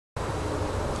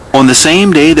On the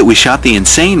same day that we shot the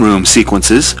insane room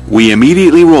sequences, we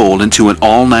immediately rolled into an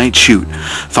all-night shoot,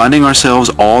 finding ourselves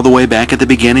all the way back at the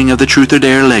beginning of the Truth or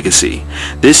Dare legacy,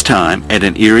 this time at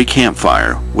an eerie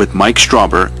campfire with Mike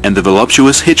Strauber and the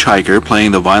voluptuous hitchhiker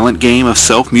playing the violent game of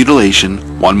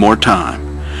self-mutilation one more time.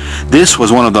 This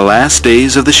was one of the last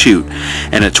days of the shoot,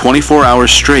 and at 24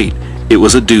 hours straight, it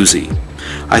was a doozy.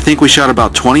 I think we shot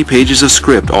about 20 pages of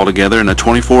script altogether in a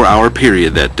 24-hour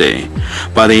period that day.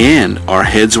 By the end, our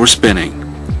heads were spinning.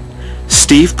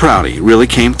 Steve Prouty really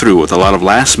came through with a lot of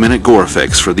last-minute gore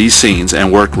effects for these scenes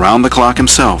and worked round the clock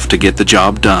himself to get the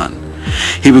job done.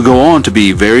 He would go on to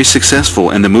be very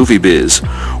successful in the movie biz,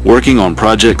 working on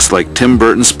projects like Tim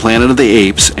Burton's Planet of the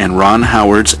Apes and Ron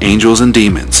Howard's Angels and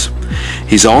Demons.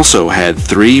 He's also had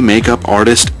 3 Makeup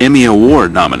Artist Emmy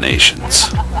Award nominations.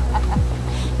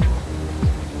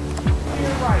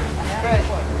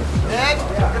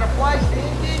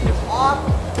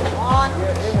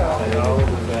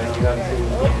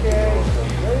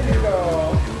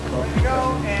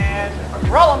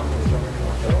 Roll 'em.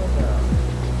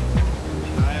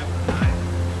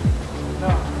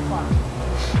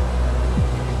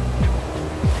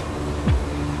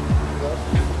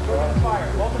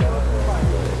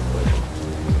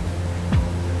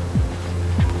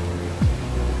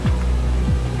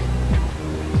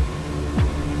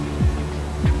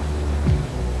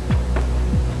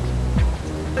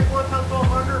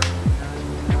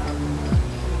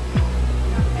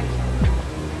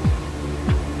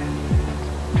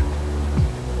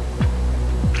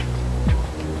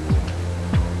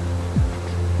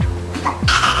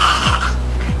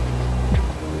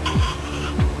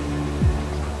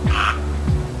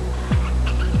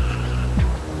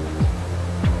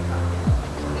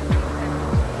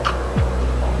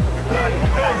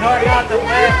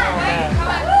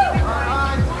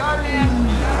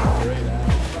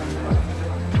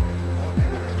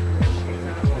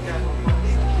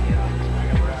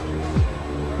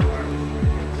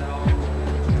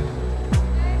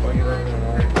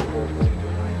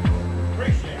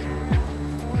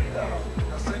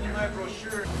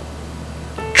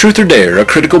 Truth or Dare, A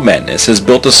Critical Madness has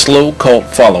built a slow cult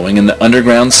following in the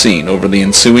underground scene over the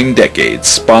ensuing decades,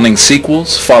 spawning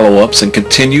sequels, follow-ups, and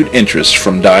continued interest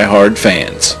from die-hard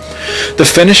fans. The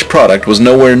finished product was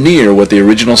nowhere near what the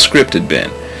original script had been.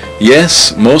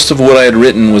 Yes, most of what I had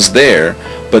written was there,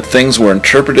 but things were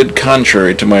interpreted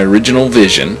contrary to my original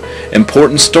vision,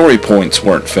 important story points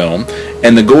weren't filmed,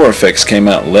 and the gore effects came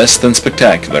out less than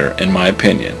spectacular, in my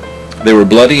opinion. They were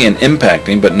bloody and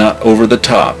impacting, but not over the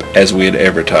top, as we had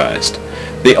advertised.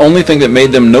 The only thing that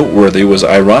made them noteworthy was,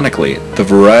 ironically, the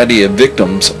variety of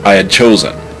victims I had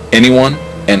chosen. Anyone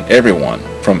and everyone,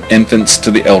 from infants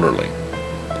to the elderly.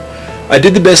 I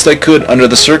did the best I could under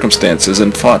the circumstances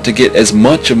and fought to get as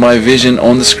much of my vision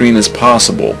on the screen as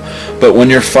possible, but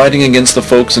when you're fighting against the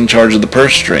folks in charge of the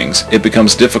purse strings, it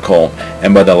becomes difficult,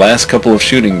 and by the last couple of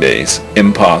shooting days,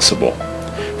 impossible.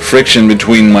 Friction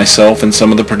between myself and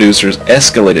some of the producers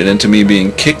escalated into me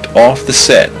being kicked off the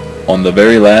set on the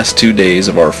very last 2 days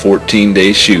of our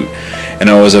 14-day shoot, and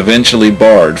I was eventually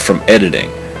barred from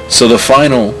editing. So the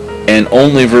final and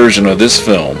only version of this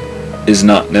film is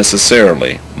not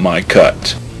necessarily my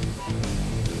cut.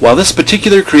 While this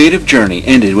particular creative journey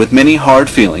ended with many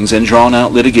hard feelings and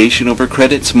drawn-out litigation over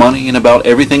credits, money, and about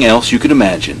everything else you could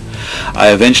imagine,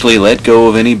 I eventually let go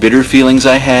of any bitter feelings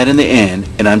I had in the end,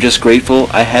 and I'm just grateful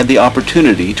I had the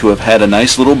opportunity to have had a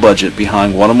nice little budget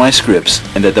behind one of my scripts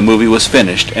and that the movie was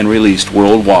finished and released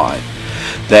worldwide.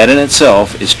 That in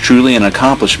itself is truly an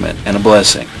accomplishment and a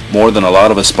blessing, more than a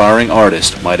lot of aspiring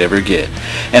artists might ever get.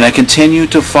 And I continue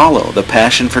to follow the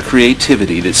passion for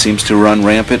creativity that seems to run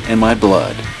rampant in my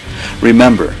blood.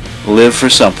 Remember, live for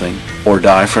something or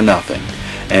die for nothing,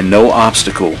 and no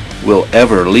obstacle will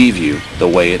ever leave you the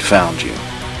way it found you.